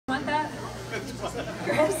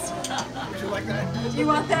Chris? Would you like that? Do you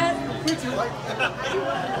want that? Would you like that?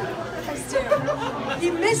 Chris, too.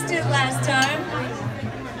 You missed it last time.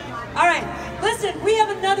 All right, listen, we have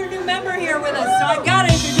another new member here with us, so I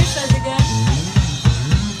gotta introduce us again.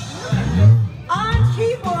 On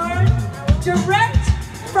keyboard, direct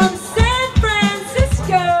from San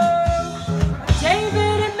Francisco,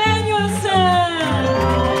 David Emanuelson.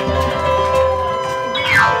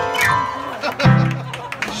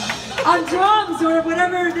 On drums, or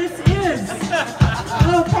whatever this is, a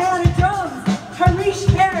little pad of drums, Harish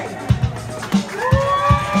Perry.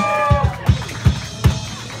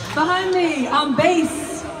 Behind me, on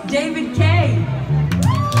bass, David Kay.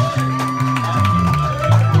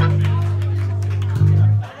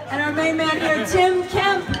 And our main man here, Tim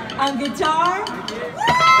Kemp, on guitar.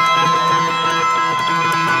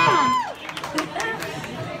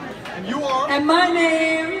 And you are? And my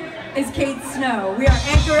name is Kate Snow. We are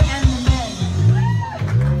Anchor and the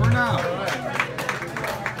Men. For now.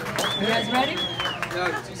 You guys ready?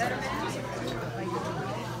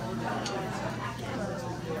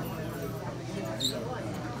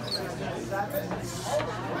 I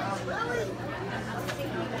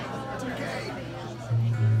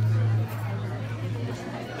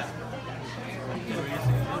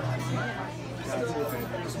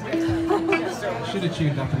should have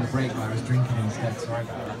tuned up in the break, but I was drinking instead. Sorry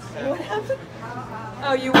about that. What happened?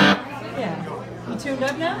 Oh, yeah. You tuned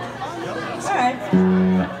up now? All right.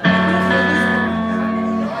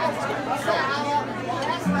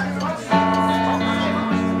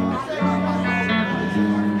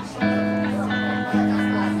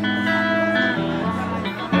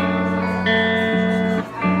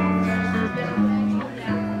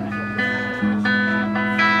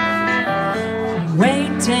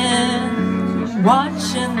 Waiting,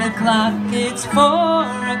 watching the clock, it's 4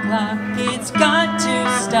 o'clock, it's got to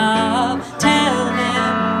stop. Tell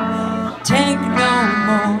him, take no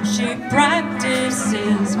more. She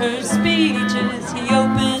practices her speeches, he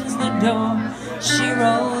opens the door. She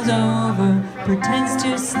rolls over, pretends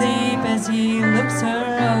to sleep as he looks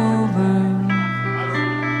her over.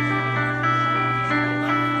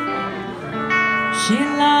 She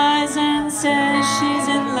lies and says she's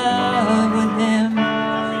in love with him,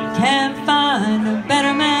 can't find a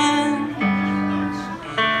better man.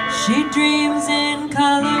 She dreams in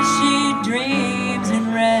color, she dreams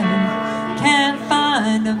in red, can't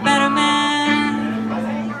find a better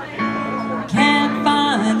man, can't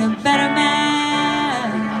find a better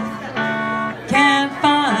man, can't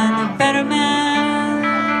find a better man.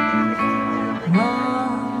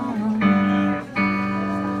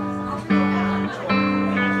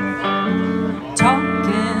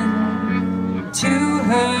 Talking to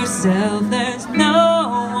herself